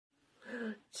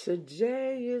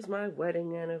Today is my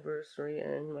wedding anniversary,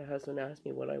 and my husband asked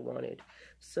me what I wanted.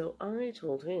 So I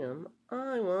told him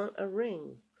I want a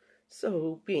ring.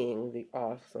 So, being the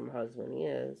awesome husband he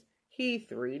is, he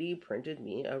 3D printed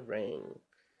me a ring.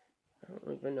 I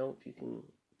don't even know if you can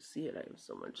see it. I have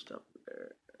so much stuff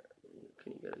there.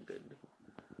 Can you get a good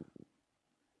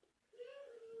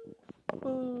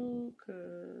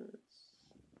focus?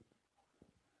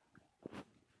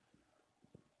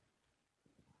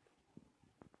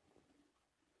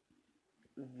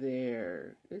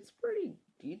 There. It's pretty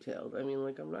detailed. I mean,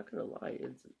 like, I'm not gonna lie,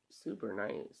 it's super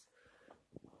nice.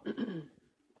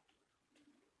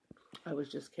 I was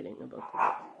just kidding about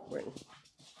the ring.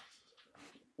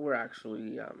 We're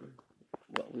actually,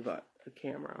 well, we bought a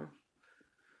camera.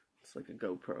 It's like a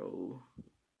GoPro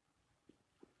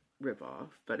ripoff,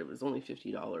 but it was only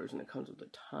 $50 and it comes with a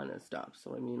ton of stuff.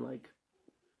 So, I mean, like,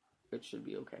 it should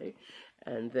be okay.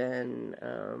 And then,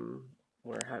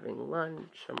 we're having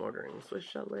lunch. I'm ordering Swiss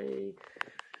chalet.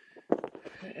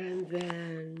 And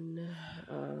then,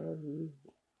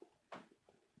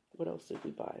 what else did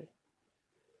we buy?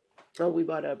 Oh, we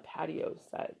bought a patio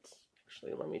set.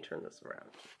 Actually, let me turn this around.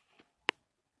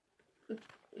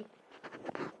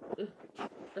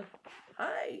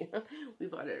 Hi! We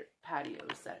bought a patio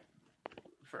set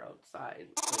for outside.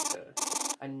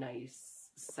 Like a nice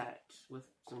set with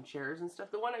some chairs and stuff.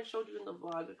 The one I showed you in the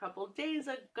vlog a couple days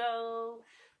ago.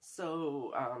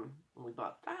 So, we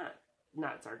bought that. And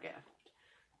that's our gift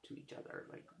to each other.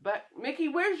 Like, but Mickey,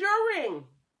 where's your ring?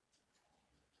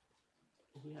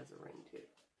 He has a ring too.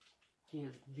 He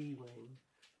has the ring.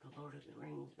 The Lord of the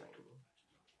Rings ring.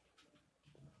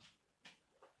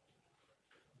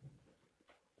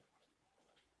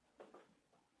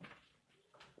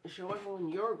 Show everyone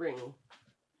your ring.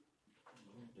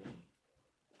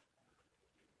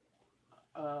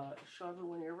 Show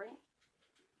everyone your ring.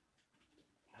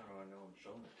 How do I know I'm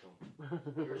showing it to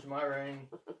him? Here's my ring.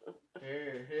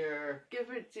 Here.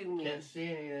 Give it to me. Can't see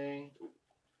anything.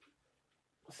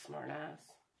 Smart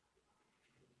ass.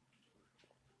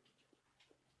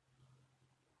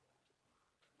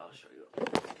 I'll show you.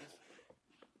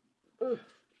 Ugh.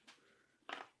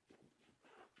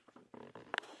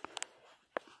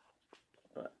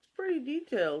 It's pretty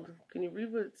detailed. Can you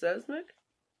read what it says, Mick?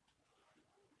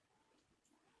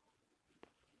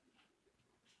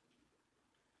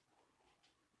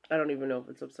 I don't even know if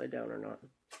it's upside down or not.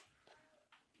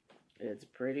 It's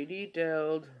pretty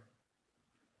detailed.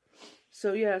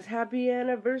 So yes, happy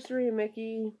anniversary,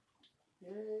 Mickey.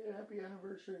 Yay, happy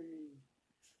anniversary.